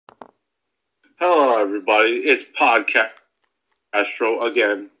everybody? It's Podcast Astro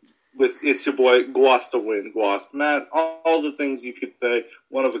again. It's your boy Guas the Win, Guas. Matt, all the things you could say.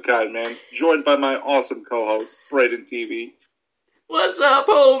 One of a kind, man. Joined by my awesome co-host, Brayden TV. What's up,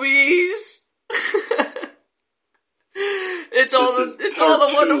 homies? It's all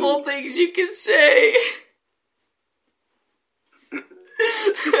the wonderful things you can say.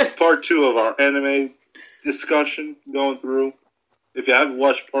 This is part 2 of our anime discussion going through. If you haven't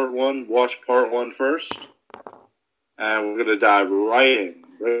watched part 1, watch part 1 first. And we're going to dive right in.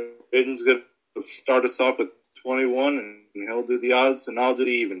 Brayden's going to start us off with 21, and he'll do the odds, and I'll do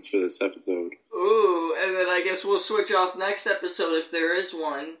the evens for this episode. Ooh, and then I guess we'll switch off next episode if there is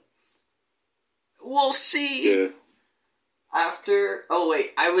one. We'll see. Yeah. After... Oh,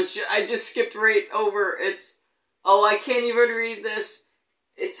 wait. I just skipped right over. I can't even read this.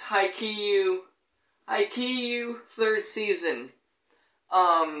 It's Haikyuu. Haikyuu 3rd season.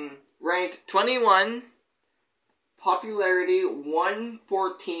 Ranked 21. Popularity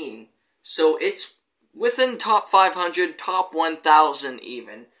 114. So it's within top 500, top 1,000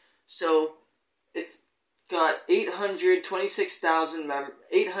 even. So it's got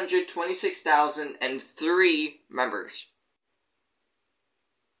 826,003 members.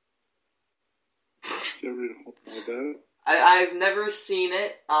 I've never seen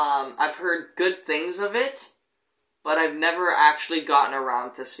it. I've heard good things of it, but I've never actually gotten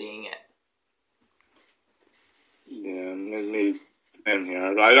around to seeing it. Yeah, me and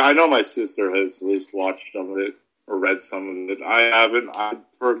here. I know my sister has at least watched some of it or read some of it. I haven't. I've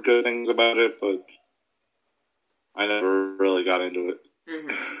heard good things about it, but I never really got into it.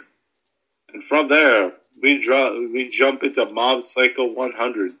 Mm-hmm. And from there, we jump into Mob Psycho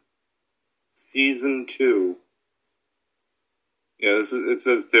 100, Season 2. Yeah, it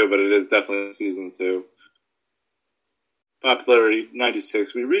says 2, but it is definitely Season 2. Popularity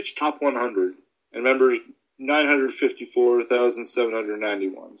 96. We reached top 100, and members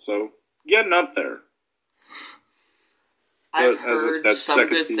 954,791. So, getting up there. I've heard some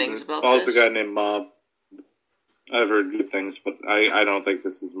good things about this. Also, a guy named Mob. I've heard good things, but I don't think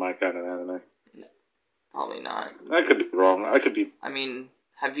this is my kind of anime. No, probably not. I could be wrong. I could be. I mean,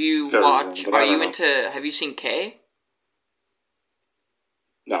 have you watched? Are you into? Have you seen K?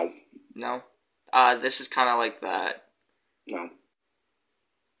 No. No. This is kind of like that. No.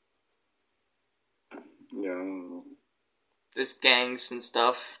 Yeah. There's gangs and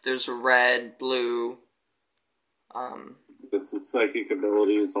stuff. There's red, blue. It's psychic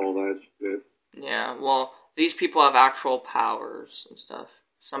abilities, all that shit. Yeah, well, these people have actual powers and stuff.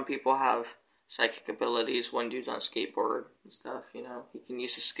 Some people have psychic abilities. One dude's on a skateboard and stuff, you know. He can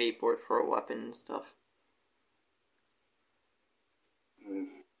use a skateboard for a weapon and stuff.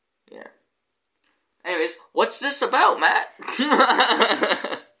 Yeah. Anyways, what's this about, Matt?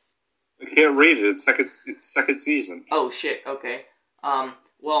 I can't read it. It's second season. Oh, shit. Okay.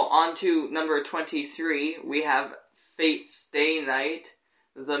 Well, on to number 23. We have Fate's Stay Night,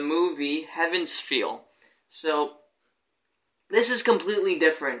 the movie Heaven's Feel. So, this is completely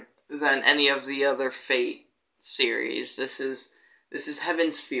different than any of the other Fate series. This is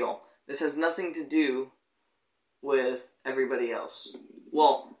Heaven's Feel. This has nothing to do with everybody else.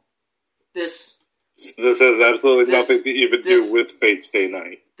 Well, this has absolutely nothing to even do with Fate's Stay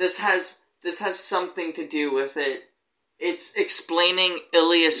Night. This has something to do with it. It's explaining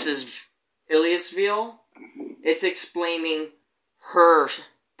Iliasville. It's explaining her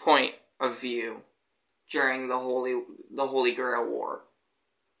point of view during the Holy Grail War.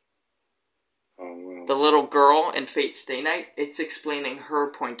 Oh, well. The little girl in Fate's Stay Night, it's explaining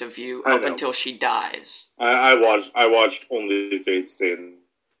her point of view up until she dies. I watched only Fate's Stay Night.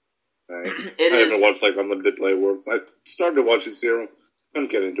 I haven't watched like Unlimited Blade Works. I started watching Zero. Couldn't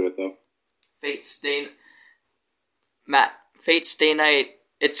get into it though. Fate's Stay Night.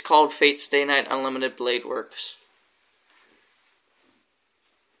 It's called Fate's Stay Night Unlimited Blade Works.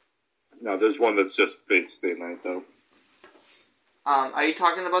 No, there's one that's just Fate's Stay Night though. Are you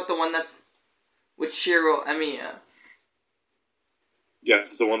talking about the one that's with Shiro Emiya?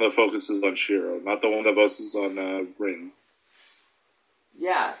 Yes, the one that focuses on Shiro, not the one that focuses on Rin.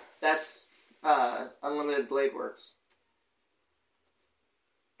 Yeah, that's Unlimited Blade Works.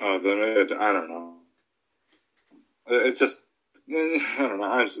 Oh, then I don't know. It's just I don't know.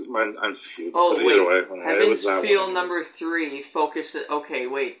 I'm skewed. Oh but wait, way, Heaven's Feel number 3 focuses. Okay,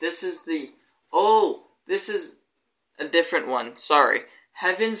 wait. This is a different one. Sorry,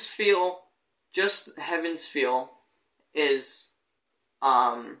 Heaven's Feel. Just Heaven's Feel is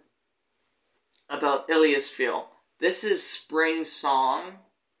about Iliasville. This is Spring Song,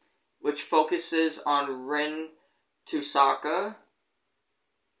 which focuses on Rin Tosaka.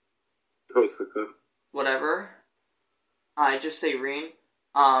 whatever. I just say Rin.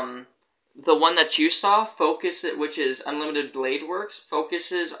 The one that you saw, which is Unlimited Blade Works,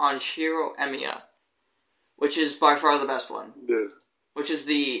 focuses on Shiro Emiya, which is by far the best one. Yeah. Which is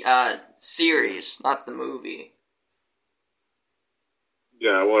the series, not the movie.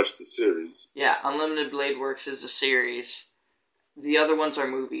 Yeah, I watched the series. Yeah, Unlimited Blade Works is a series. The other ones are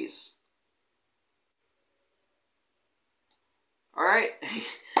movies. Alright.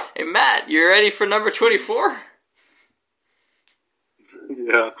 Hey, Matt, you ready for number 24?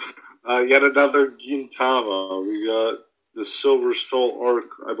 Yeah. Yet another Gintama. We got the Silver Soul arc.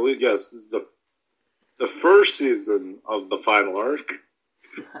 I believe, yes, this is the first season of the final arc.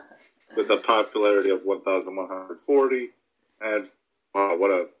 With a popularity of 1,140. And, wow,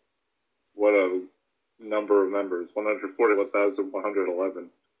 what a number of members. 141,111.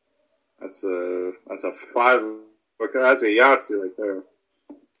 That's a 5. That's a Yahtzee right there.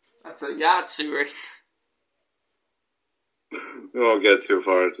 That's a Yahtzee right We won't get too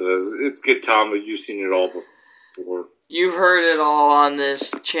far into this. It's Gintama. You've seen it all before. You've heard it all on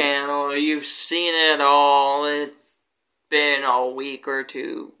this channel. You've seen it all. It's been a week or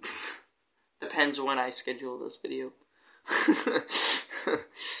two. Depends when I schedule this video.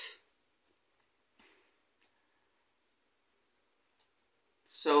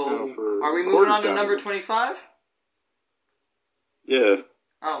 So, are we moving on to number 25? Yeah.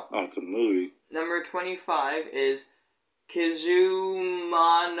 Oh, it's a movie. Number 25 is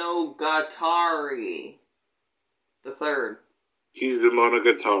Kizumonogatari. The third.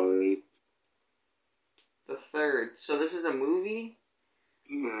 Kizumonogatari. The third. So this is a movie?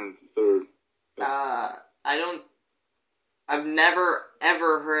 The third. I've never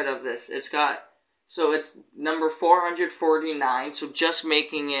ever heard of this. It's number 449, so just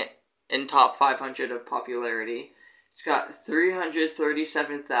making it in top 500 of popularity. It's got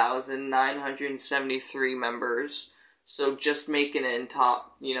 337,973 members. So just making it in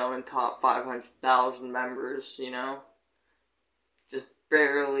top 500,000 members, Just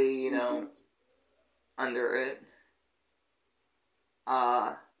barely, under it.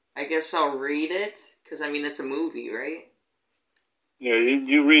 I guess I'll read it, because, it's a movie, right? Yeah,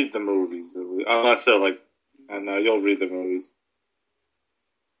 you read the movies. Unless they're you'll read the movies.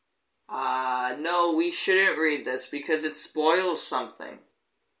 No, we shouldn't read this, because it spoils something.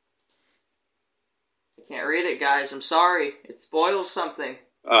 I can't read it, guys. I'm sorry. It spoils something.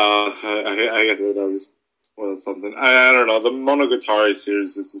 I guess it does spoil something. I don't know. The Monogatari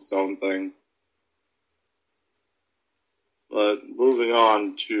series is its own thing. But moving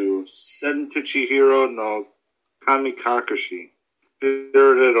on to Senpuchi Hero no Kamikakashi.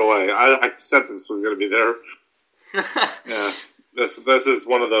 Spirited Away. I said this was going to be there. Yeah. This is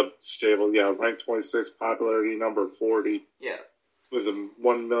one of the stables. Yeah, ranked 26, popularity number 40. Yeah. With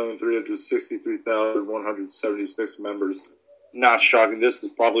 1,363,176 members. Not shocking. This is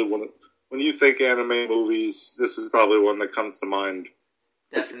probably when you think anime movies, this is probably one that comes to mind.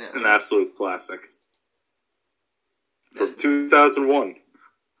 Definitely. It's an absolute classic. From 2001.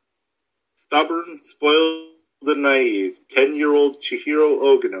 Stubborn, spoiled, and naive, 10-year-old Chihiro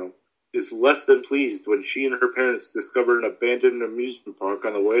Ogino is less than pleased when she and her parents discover an abandoned amusement park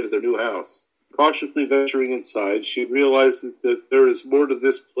on the way to their new house. Cautiously venturing inside, she realizes that there is more to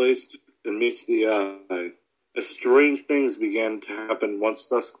this place than meets the eye, as strange things began to happen once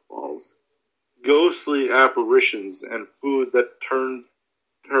dusk falls. Ghostly apparitions and food that turned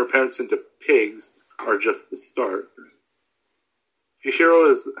her parents into pigs are just the start. Chihiro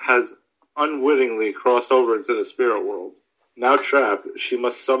has unwittingly crossed over into the spirit world. Now trapped, she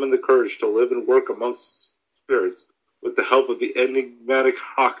must summon the courage to live and work amongst spirits with the help of the enigmatic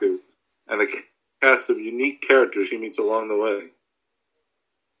Haku and the cast of unique characters she meets along the way.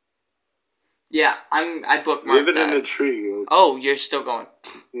 Yeah, I bookmarked Vivid that. and intriguing. Oh, you're still going.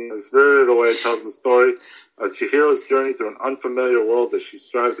 Yeah, Spirited Away tells the story of Chihiro's journey through an unfamiliar world as she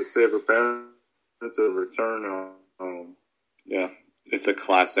strives to save her parents and return home. Yeah. It's a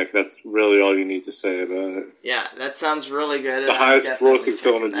classic. That's really all you need to say about it. Yeah, that sounds really good. The highest grossing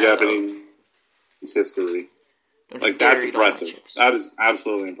film in Japanese history. That's impressive. That is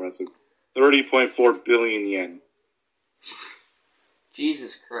absolutely impressive. 30.4 billion yen.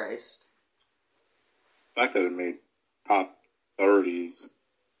 Jesus Christ. The fact that it made top 30s.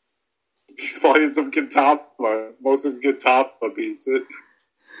 Volumes of Gintama. Most of Gintama beats it.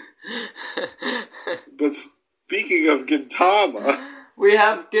 But speaking of Gintama, we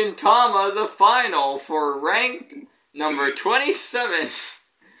have Gintama, the final, for ranked number 27.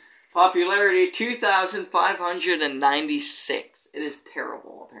 Popularity 2,596. It is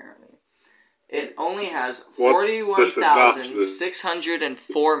terrible, apparently. It only has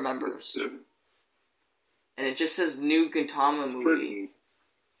 41,604 members. and it just says new Gintama movie.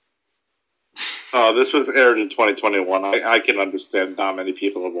 Oh, this was aired in 2021. I can understand not many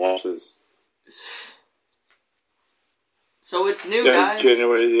people have watched this. So it's new, Yeah, guys.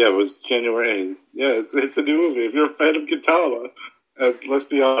 it was January 8th. Yeah, it's a new movie. If you're a fan of Gintama, let's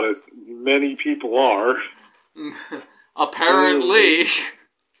be honest, many people are. Apparently.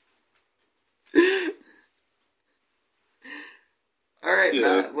 Alright,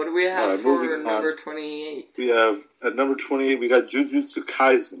 Yeah. Matt, what do we have for moving number on. 28? We have, at number 28, we got Jujutsu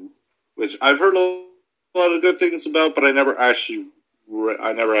Kaisen, which I've heard a lot of good things about, but I never actually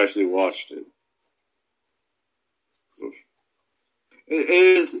watched it.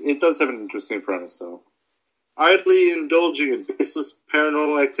 It does have an interesting premise, though. Idly indulging in baseless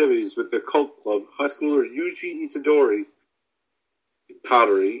paranormal activities with their cult club, high schooler Yuji Itadori,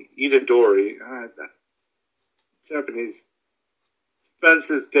 Japanese, spends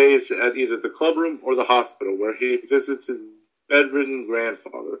his days at either the clubroom or the hospital, where he visits his bedridden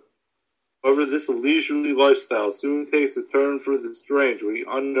grandfather. However, this leisurely lifestyle soon takes a turn for the strange when he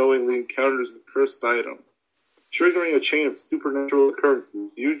unknowingly encounters a cursed item. Triggering a chain of supernatural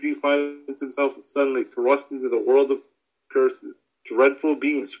occurrences, Yuji finds himself suddenly thrust into the world of curses, dreadful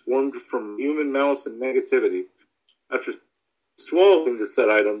beings formed from human malice and negativity. After swallowing the said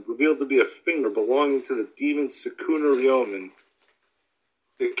item, revealed to be a finger belonging to the demon Sukuna Ryomen,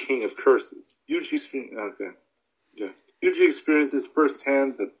 the king of curses. Yuji experiences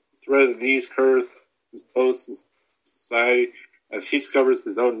firsthand the threat of these curses posed to society as he discovers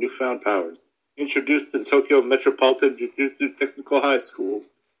his own newfound powers. Introduced to Tokyo Metropolitan Jujutsu Technical High School,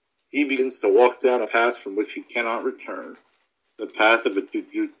 he begins to walk down a path from which he cannot return. The path of a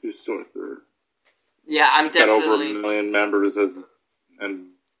Jujutsu sorcerer. Yeah, I'm He's got over definitely... 1 million members and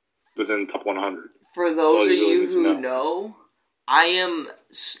within top 100. For those of you who know, I'm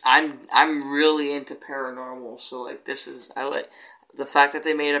really into paranormal, so like I like the fact that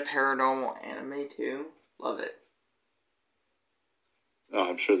they made a paranormal anime too. Love it. Oh,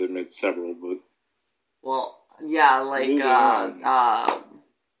 I'm sure they made several, but... Well, yeah, like,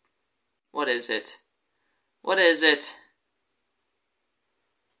 what is it?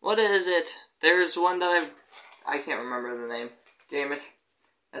 There's one that I can't remember the name. Damn it.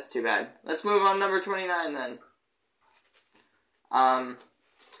 That's too bad. Let's move on to number 29 then. I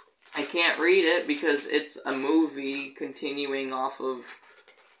can't read it because it's a movie continuing off of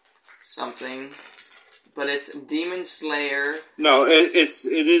something. But it's Demon Slayer. No, it is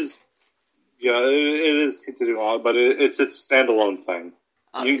continuing on, but it's a standalone thing.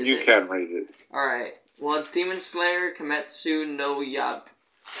 You can read it. Alright. Well, it's Demon Slayer Kimetsu no Yaba.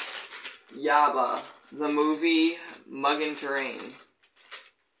 The movie Mugen Train.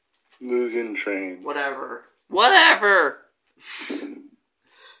 Whatever.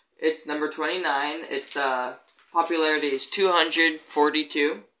 It's number 29. Its popularity is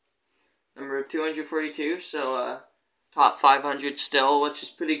 242. Number 242, so top 500 still, which is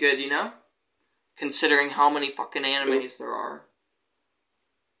pretty good, you know? Considering how many fucking animes there are.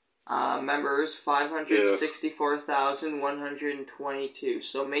 Members, 564,122.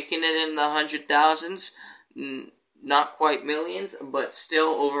 So making it in the 100,000s, not quite millions, but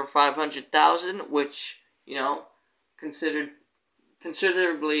still over 500,000, which, you know,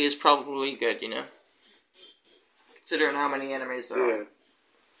 considerably is probably good, you know? Considering how many animes there are.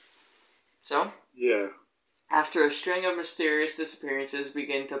 So? Yeah. After a string of mysterious disappearances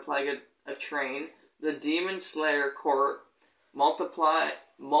begin to plague a train, the Demon Slayer Court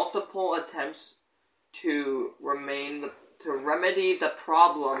multiple attempts to remedy the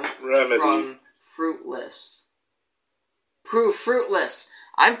problem from fruitless. Prove fruitless.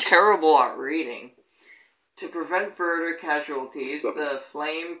 I'm terrible at reading. To prevent further casualties, the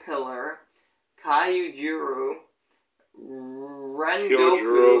Flame Pillar, Kyojuro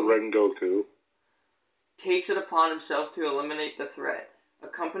Rengoku takes it upon himself to eliminate the threat.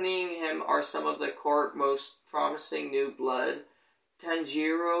 Accompanying him are some of the court most promising new blood: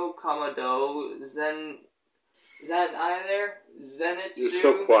 Tanjiro Kamado, Zenitsu, you're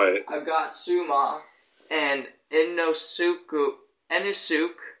so quiet. Agatsuma, and Inosuke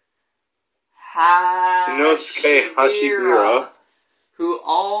Hashibira, who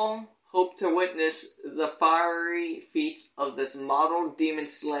all hope to witness the fiery feats of this model Demon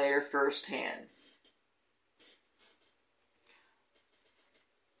Slayer firsthand.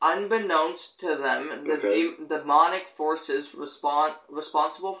 Unbeknownst to them, the demonic forces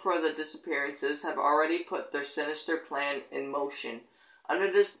responsible for the disappearances have already put their sinister plan in motion.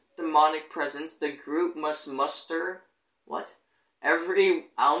 Under this demonic presence, the group must muster every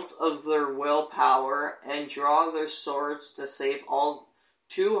ounce of their willpower and draw their swords to save all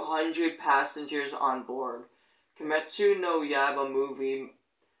 200 passengers on board. Kimetsu no Yaiba movie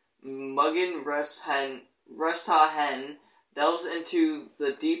Mugen Restahen delves into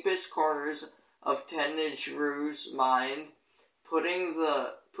the deepest corners of Tenjiru's mind,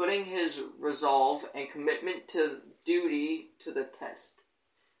 putting his resolve and commitment to duty to the test.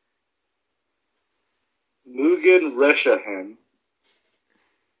 Mugen Restahen.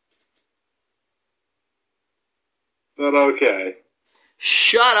 But okay.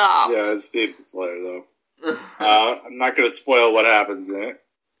 Shut up! Yeah, it's Demon Slayer, though. I'm not going to spoil what happens in it.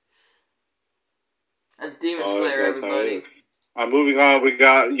 That's Demon Slayer, everybody. Moving on, we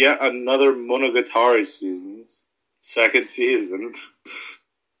got yet another Monogatari season. Second season.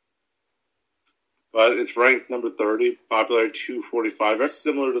 But it's ranked number 30, popularity 245. That's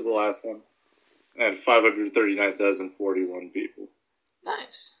similar to the last one. And 539,041 people.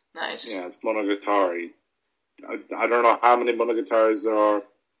 Nice. Yeah, it's Monogatari. I don't know how many Monogataris there are.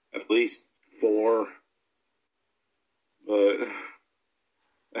 At least 4. But,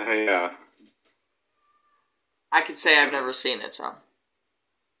 yeah. I could say I've never seen it, so.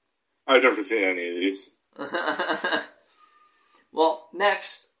 I've never seen any of these. Well,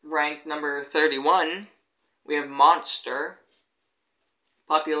 next, ranked number 31, we have Monster.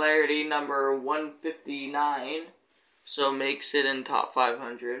 Popularity number 159, so makes it in top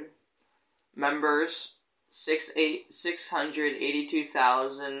 500. Members,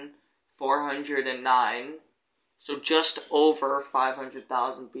 682,409, so just over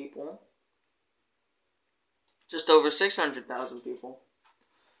 500,000 people. Just over 600,000 people.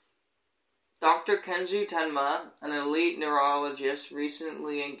 Dr. Kenzu Tenma, an elite neurologist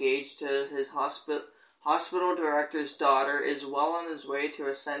recently engaged to his hospital director's daughter, is well on his way to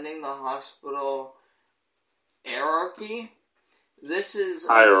ascending the hospital hierarchy. This is...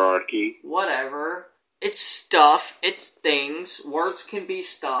 hierarchy. Whatever. It's stuff. It's things. Words can be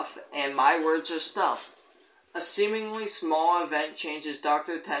stuff, and my words are stuff. A seemingly small event changes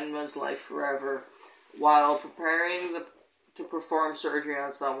Dr. Tenma's life forever. While preparing to perform surgery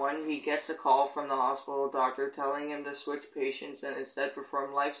on someone, he gets a call from the hospital doctor telling him to switch patients and instead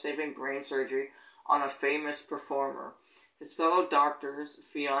perform life-saving brain surgery on a famous performer. His fellow doctors,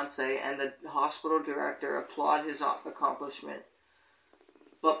 fiancé, and the hospital director applaud his accomplishment.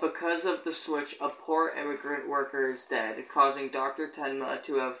 But because of the switch, a poor immigrant worker is dead, causing Dr. Tenma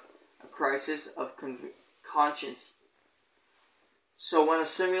to have a crisis of conscience. So when a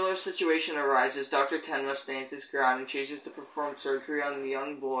similar situation arises, Dr. Tenma stands his ground and chooses to perform surgery on the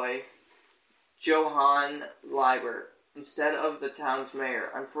young boy, Johann Liebert, instead of the town's mayor.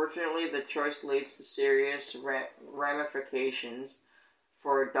 Unfortunately, the choice leads to serious ramifications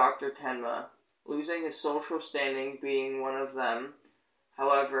for Dr. Tenma, losing his social standing being one of them.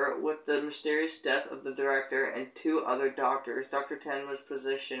 However, with the mysterious death of the director and 2 other doctors, Dr. Tenma's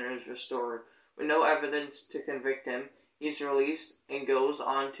position is restored. With no evidence to convict him, he's released and goes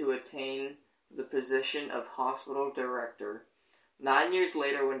on to attain the position of hospital director. 9 years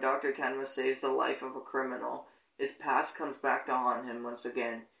later, when Dr. Tenma saves the life of a criminal, his past comes back to haunt him once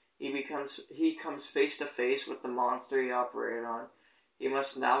again. He comes face to face with the monster he operated on. He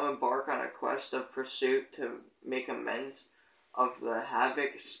must now embark on a quest of pursuit to make amends of the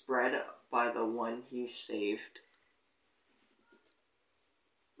havoc spread by the one he saved.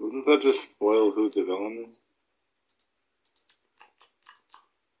 Doesn't that just spoil who the villain is?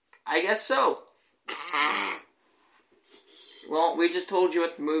 I guess so. Well, we just told you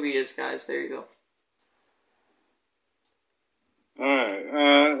what the movie is, guys. There you go.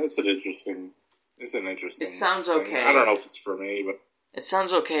 Alright, it's an interesting... It sounds okay. I don't know if it's for me, but... It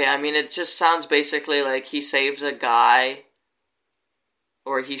sounds okay. I mean, it just sounds basically like he saves a guy,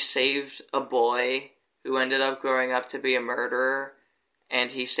 or he saved a boy who ended up growing up to be a murderer,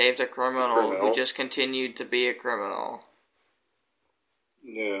 and he saved a criminal who just continued to be a criminal.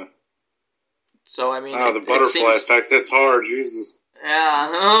 Yeah. So, I mean... the butterfly effect, that's hard, Jesus.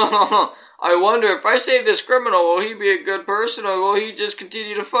 Yeah. I wonder, if I save this criminal, will he be a good person, or will he just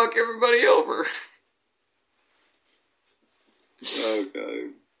continue to fuck everybody over? Okay.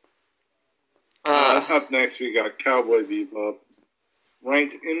 Up next, we got Cowboy Bebop,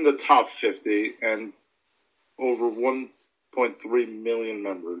 ranked in the top 50, and over 1.3 million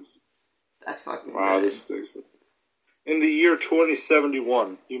members. That's fucking wow, good. This sticks with me. In the year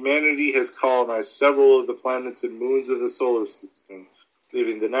 2071, humanity has colonized several of the planets and moons of the solar system,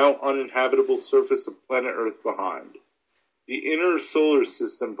 leaving the now uninhabitable surface of planet Earth behind. The Inner Solar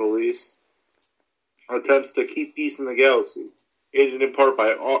System Police attempts to keep peace in the galaxy, aided in part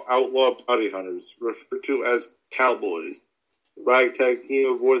by outlaw bounty hunters, referred to as cowboys. The ragtag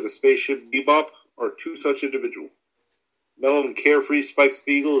team aboard the spaceship Bebop are 2 such individuals. Mellow and carefree Spike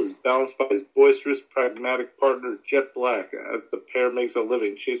Spiegel is balanced by his boisterous, pragmatic partner Jet Black as the pair makes a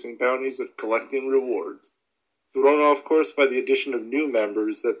living chasing bounties and collecting rewards. Thrown off course by the addition of new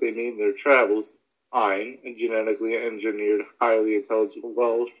members that they meet in their travels, Ein, a genetically engineered, highly intelligent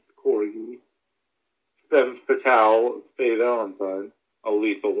Welsh corgi, Femme Fatale, Faye Valentine, a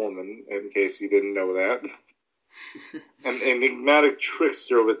lethal woman, in case you didn't know that, an enigmatic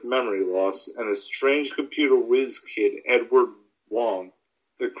trickster with memory loss, and a strange computer whiz kid, Edward Wong.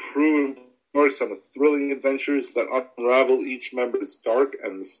 The crew embarks on thrilling adventures that unravel each member's dark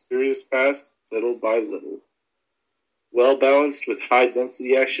and mysterious past, little by little. Well balanced with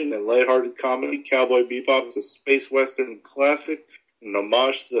high-density action and lighthearted comedy, Cowboy Bebop is a space western classic and an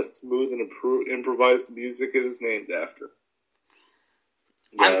homage to the smooth and improvised music it is named after.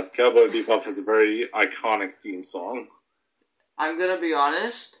 Yeah, Cowboy Bebop has a very iconic theme song. I'm gonna be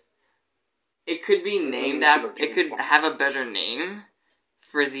honest. It could be named after. It could have a better name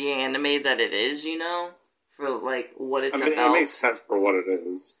for the anime that it is. You know, for like what it's about. It makes sense for what it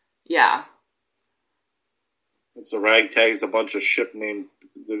is. Yeah. It's a ragtag. It's a bunch of ship named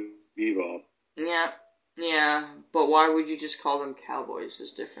the Bebop. Yeah. But why would you just call them cowboys?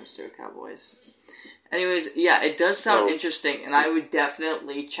 There's difference to cowboys. Anyways, yeah, it does sound interesting, and I would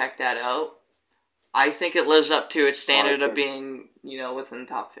definitely check that out. I think it lives up to its standard of being, within the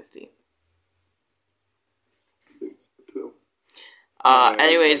top 50.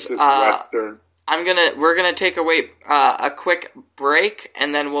 Anyways, we're gonna take a quick break,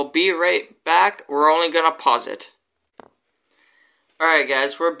 and then we'll be right back. We're only gonna pause it. Alright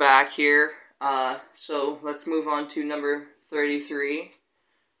guys, we're back here. So let's move on to number 33.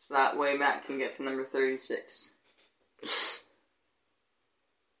 So that way Matt can get to number 36.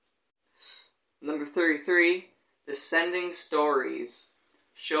 Number 33, Descending Stories.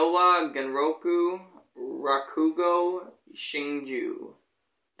 Showa Genroku Rakugo Shinju.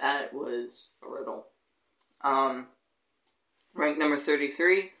 That was a riddle. Ranked number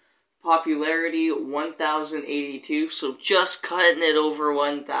 33. Popularity 1,082. So just cutting it over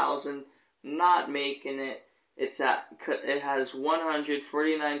 1,000. Not making it. It has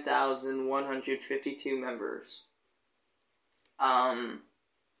 149,152 members. I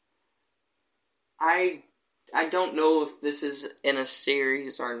don't know if this is in a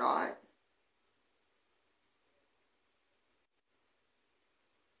series or not.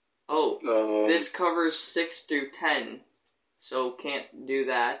 Oh, this covers 6 through 10, so can't do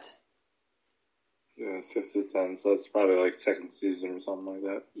that. Yeah, 6 to 10, so that's probably like second season or something like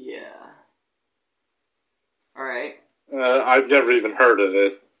that. Yeah. Alright. I've never even heard of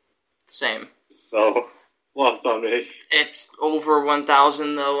it. Same. So, it's lost on me. It's over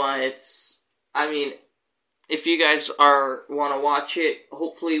 1,000 though. If you guys want to watch it,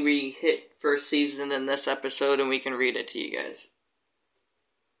 hopefully we hit first season in this episode and we can read it to you guys.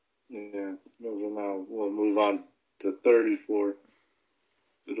 Yeah, we'll move on to 34.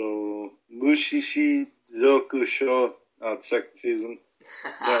 Mushishi Zokusho, second season.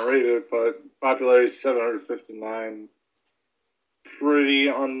 Not rated, but popularity 759. Pretty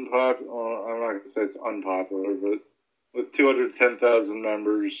unpopular. I'm not going to say it's unpopular, but with 210,000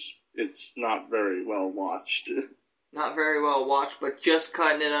 members, it's not very well watched. Not very well watched, but just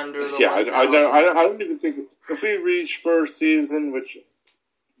cutting it under the 1,000. I don't even think if we reach first season, which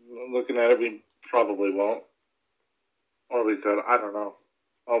looking at it, we probably won't, or we could. I don't know.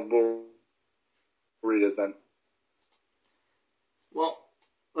 We'll read it then. Well,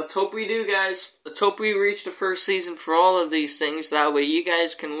 let's hope we do, guys. Let's hope we reach the first season for all of these things. That way you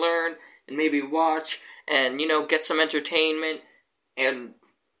guys can learn and maybe watch and, get some entertainment and,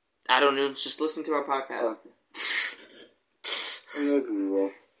 I don't know, just listen to our podcast.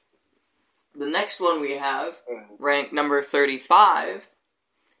 The next one we have, ranked number 35,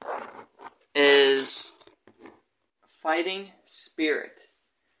 is Fighting Spirit.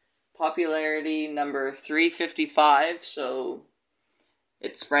 Popularity number 355, so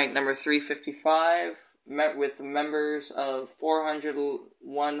it's ranked number 355, met with members of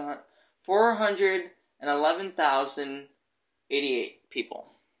 411,088 people.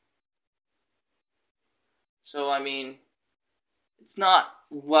 So, it's not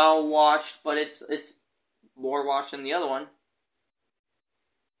well watched, but it's more watched than the other one.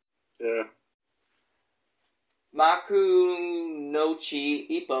 Yeah. Makunochi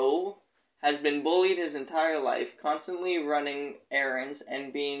Ippo has been bullied his entire life, constantly running errands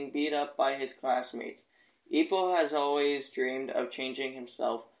and being beat up by his classmates. Ippo has always dreamed of changing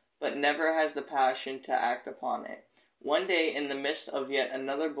himself, but never has the passion to act upon it. One day, in the midst of yet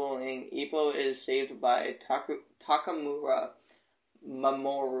another bullying, Ippo is saved by Takamura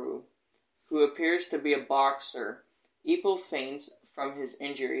Mamoru, who appears to be a boxer. Ippo faints from his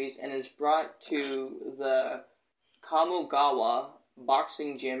injuries and is brought to the Kamogawa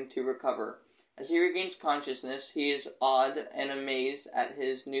boxing gym to recover. As he regains consciousness, he is awed and amazed at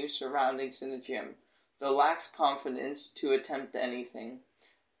his new surroundings in the gym, though lacks confidence to attempt anything.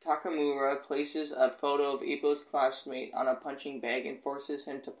 Takamura places a photo of Ippo's classmate on a punching bag and forces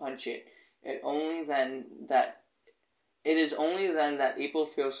him to punch it. It is only then that Ippo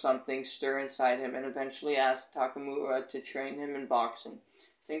feels something stir inside him and eventually asks Takamura to train him in boxing.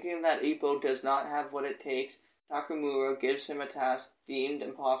 Thinking that Ippo does not have what it takes, Takamura gives him a task deemed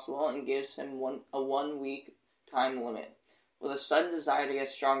impossible and gives him a 1-week time limit. With a sudden desire to get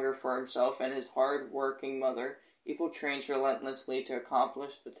stronger for himself and his hard-working mother, Ippo trains relentlessly to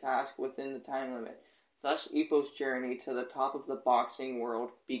accomplish the task within the time limit. Thus, Ippo's journey to the top of the boxing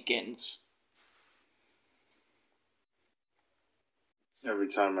world begins. Every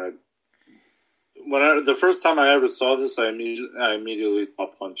time the first time I ever saw this, I immediately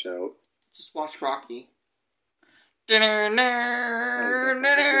thought Punch Out. Just watch Rocky. Yeah,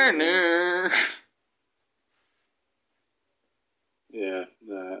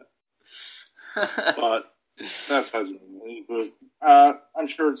 that. But that's how I'm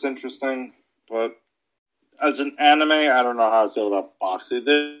sure it's interesting, but as an anime, I don't know how I feel about boxing.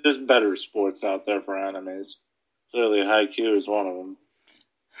 There's better sports out there for animes. Clearly, Haikyuu is one of them.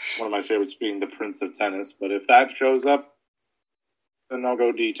 One of my favorites being the Prince of Tennis, but if that shows up, then I'll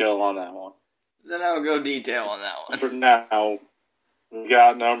go detail on that one. For now, we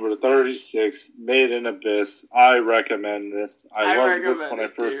got number 36, Made in Abyss. I recommend this. I loved this when I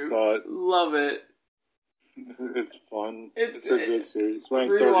first saw it. Love it. It's fun. It's a good series. It's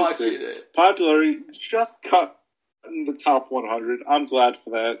ranked 36. It. Popularity just cut in the top 100. I'm glad for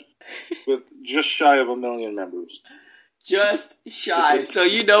that. With just shy of 1 million members. Just shy. So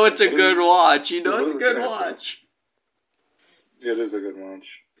you know it's a good watch. It is a good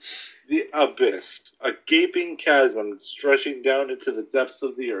watch. The Abyss. A gaping chasm stretching down into the depths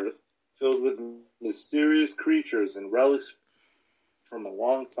of the earth, filled with mysterious creatures and relics from a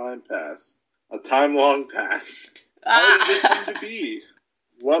long time past. A time long past. How did it come to be?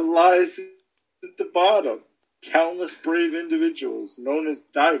 What lies at the bottom? Countless brave individuals, known as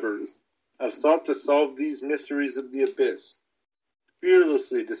divers, have sought to solve these mysteries of the abyss,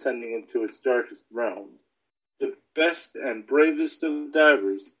 fearlessly descending into its darkest realms. The best and bravest of the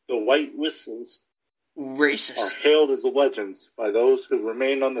divers, the White Whistles, are hailed as legends by those who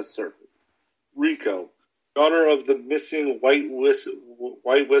remain on the surface. Riko, daughter of the missing White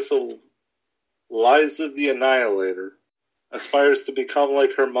Whistle Liza the Annihilator, aspires to become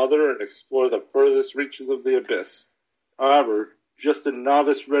like her mother and explore the furthest reaches of the abyss. However, just a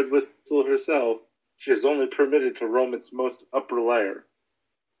novice Red Whistle herself, she is only permitted to roam its most upper layer.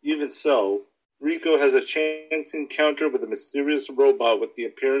 Even so, Riko has a chance encounter with a mysterious robot with the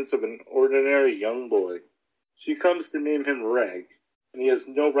appearance of an ordinary young boy. She comes to name him Reg, and he has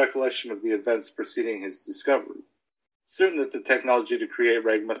no recollection of the events preceding his discovery. Certain that the technology to create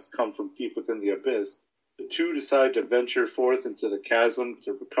Reg must come from deep within the abyss, the two decide to venture forth into the chasm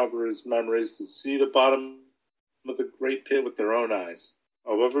to recover his memories to see the bottom of the great pit with their own eyes.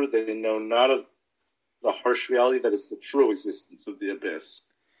 However, they know not of the harsh reality that is the true existence of the abyss.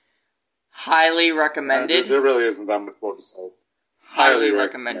 Highly recommended. There really isn't that much more to say. Highly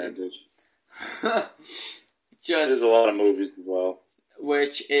recommended. There's a lot of movies as well.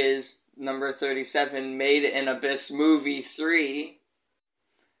 Which is number 37, Made in Abyss Movie 3.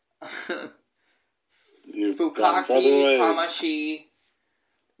 Fukaki Tamashi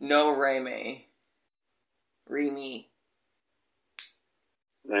no Reime. Remy.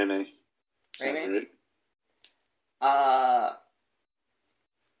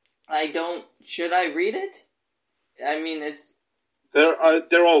 Should I read it? I mean, it's...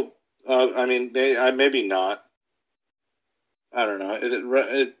 They're all, maybe not. I don't know.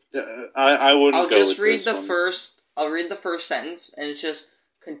 I wouldn't I'll go just with read this the one. I'll read the first sentence, and it's just,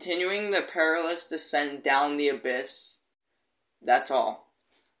 continuing the perilous descent down the abyss. That's all.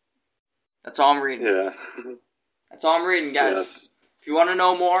 That's all I'm reading. Yeah. That's all I'm reading, guys. Yes. If you want to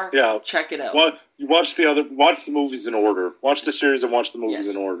know more, check it out. You watch the movies in order. Watch the series and watch the movies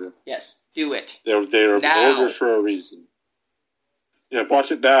in order. Yes, do it. They're in order for a reason. Yeah,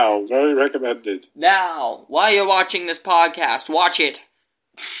 watch it now. Very recommended. Now, while you're watching this podcast, watch it.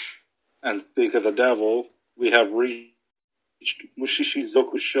 And speak of the devil, we have reached Mushishi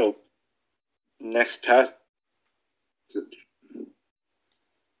Zokusho. Next passage.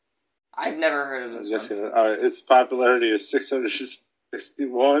 I've never heard of this one. Its popularity is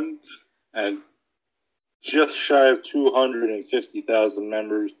 661 and just shy of 250,000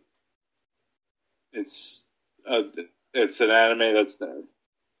 members. It's It's an anime that's there.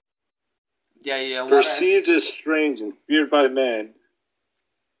 Yeah. Perceived as strange and feared by man,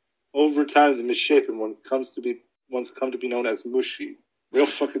 over time the misshapen one comes to be known as Mushi. Real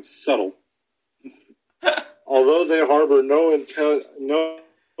fucking subtle. Although they harbor no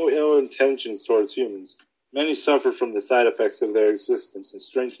ill intentions towards humans, many suffer from the side effects of their existence and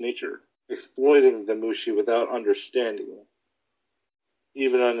strange nature, exploiting the Mushi without understanding it.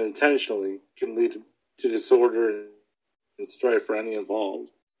 Even unintentionally, can lead to disorder and strife for any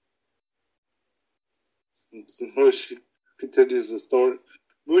involved. Mushishi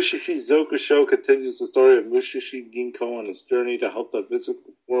Zokusho continues the story of Mushishi Ginko on his journey to help the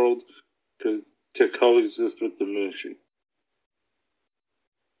physical world to coexist with the Mushi.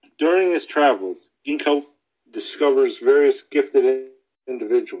 During his travels, Ginko discovers various gifted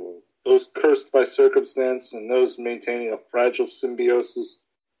individuals, those cursed by circumstance and those maintaining a fragile symbiosis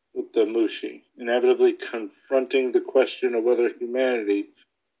with the Mushi, inevitably confronting the question of whether humanity,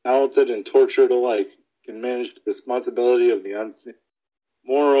 talented and tortured alike, can manage the responsibility of the unseen.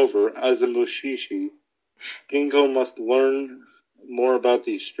 Moreover, as a Mushishi, Ginko must learn more about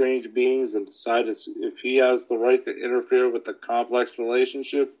these strange beings and decide if he has the right to interfere with the complex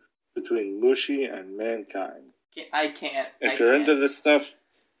relationship between Mushi and mankind. I can't. If you're into this stuff,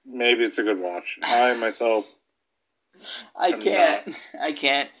 maybe it's a good watch. I, myself... I can't.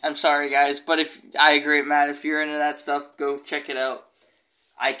 I'm sorry, guys, but I agree, Matt. If you're into that stuff, go check it out.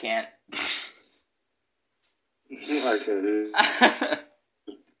 I can't. Okay.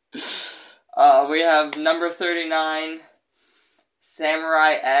 We have number 39,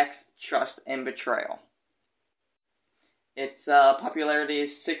 Samurai X, Trust and Betrayal. Its popularity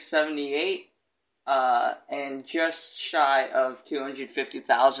is 678, and just shy of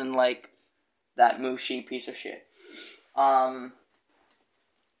 250,000, like that Mushi piece of shit. When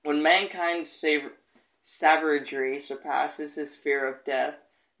mankind's savagery surpasses his fear of death,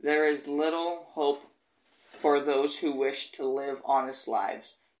 there is little hope for those who wish to live honest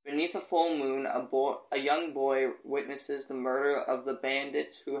lives. Beneath a full moon, a young boy witnesses the murder of the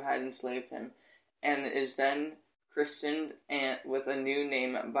bandits who had enslaved him, and is then christened with a new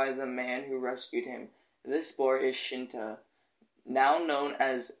name by the man who rescued him. This boy is Shinta, now known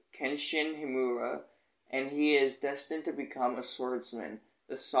as Kenshin Himura, and he is destined to become a swordsman.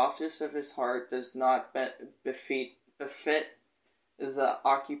 The softness of his heart does not befit the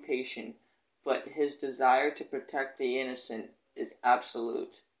occupation, but his desire to protect the innocent is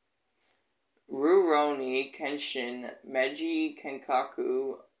absolute. Rurouni Kenshin Meiji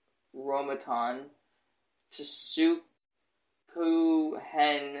Kenkaku Romaton Tsukuhen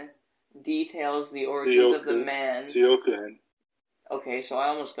details the origins of the man. Tsukuhen. Okay, so I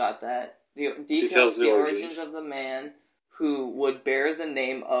almost got that. Details the origins of the man who would bear the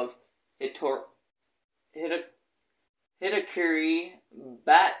name of Hitakuri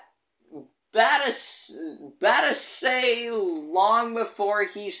Batasei long before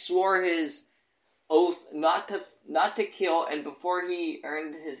he swore his oath not to kill, and before he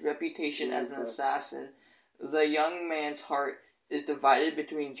earned his reputation as an assassin. The young man's heart is divided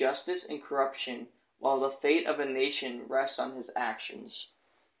between justice and corruption, while the fate of a nation rests on his actions.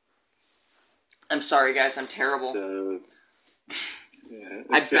 I'm sorry, guys, I'm terrible. Yeah,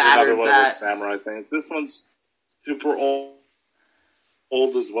 I battered one that. Of those samurai things. This one's super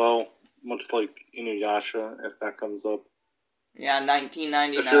old as well, much like Inuyasha, if that comes up. Yeah,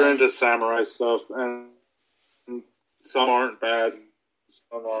 1999. If you're into samurai stuff, and some aren't bad,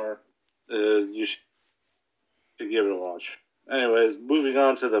 some are, you should give it a watch. Anyways, moving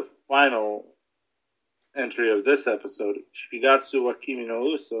on to the final entry of this episode, Shigatsu wa Kimi no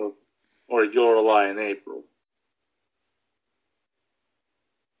Uso, or Your Lie in April.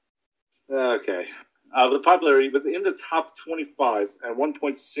 Okay. The popularity within the top 25 and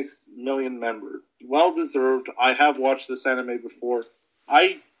 1.6 million members. Well deserved. I have watched this anime before.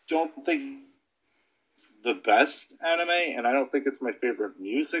 I don't think it's the best anime, and I don't think it's my favorite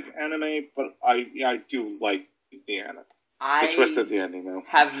music anime, but I do like the anime. The twist at the ending, though.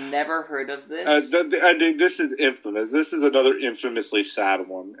 Have never heard of this. This is infamous. This is another infamously sad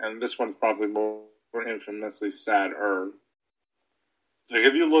one, and this one's probably more infamously sadder. Like,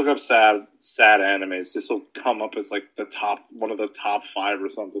 if you look up sad animes, this will come up as like one of the top 5 or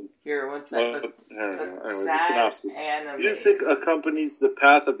something. Here, one second. Anyway, the synopsis. Anime. Music accompanies the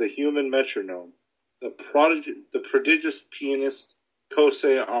path of the human metronome, the prodigious pianist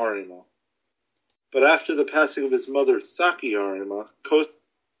Kosei Arima. But after the passing of his mother, Saki Arima,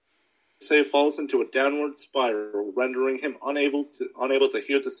 Kosei falls into a downward spiral, rendering him unable to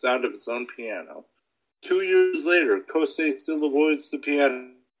hear the sound of his own piano. 2 years later, Kosei still avoids the piano,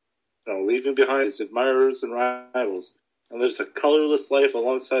 leaving behind his admirers and rivals, and lives a colorless life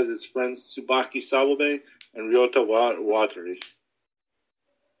alongside his friends Tsubaki Sawabe and Ryota Watari.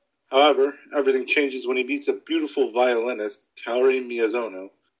 However, everything changes when he meets a beautiful violinist, Kaori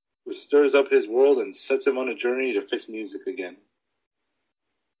Miyazono, who stirs up his world and sets him on a journey to fix music again.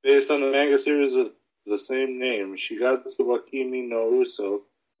 Based on the manga series of the same name, Shigatsu Wakimi no Uso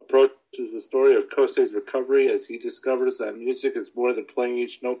approaches the story of Kosei's recovery as he discovers that music is more than playing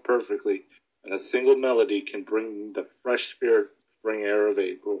each note perfectly, and a single melody can bring the fresh spirit spring air of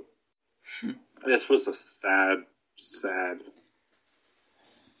April. This was a sad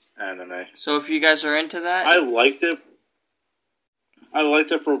anime. So if you guys are into that... I liked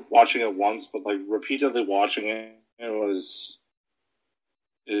it for watching it once, but like repeatedly watching it,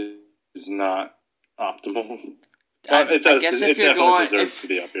 is not optimal. But it does. It definitely deserves to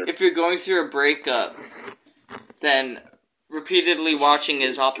be up here. If you're going through a breakup, then repeatedly watching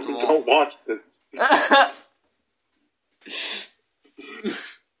is optimal. Don't watch this. I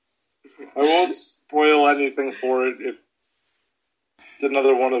won't spoil anything for it. If it's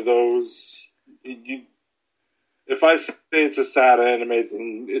another one of those, if I say it's a sad anime,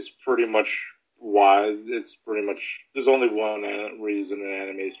 then it's pretty much why. There's only one reason an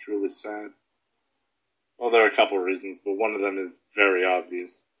anime is truly sad. Well, there are a couple of reasons, but one of them is very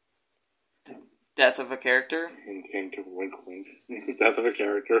obvious. Death of a character? Wink, wink. Death of a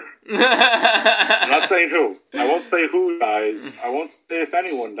character. I'm not saying who. I won't say who dies. I won't say if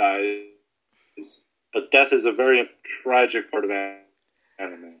anyone dies. But death is a very tragic part of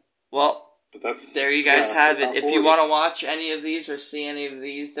anime. Well, there you guys have it. If you want to watch any of these or see any of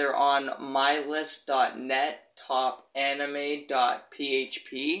these, they're on mylist.net,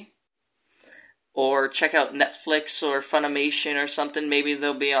 topanime.php. Or check out Netflix or Funimation or something. Maybe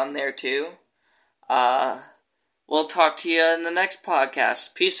they'll be on there too. We'll talk to you in the next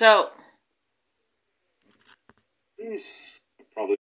podcast. Peace out. Peace. Probably.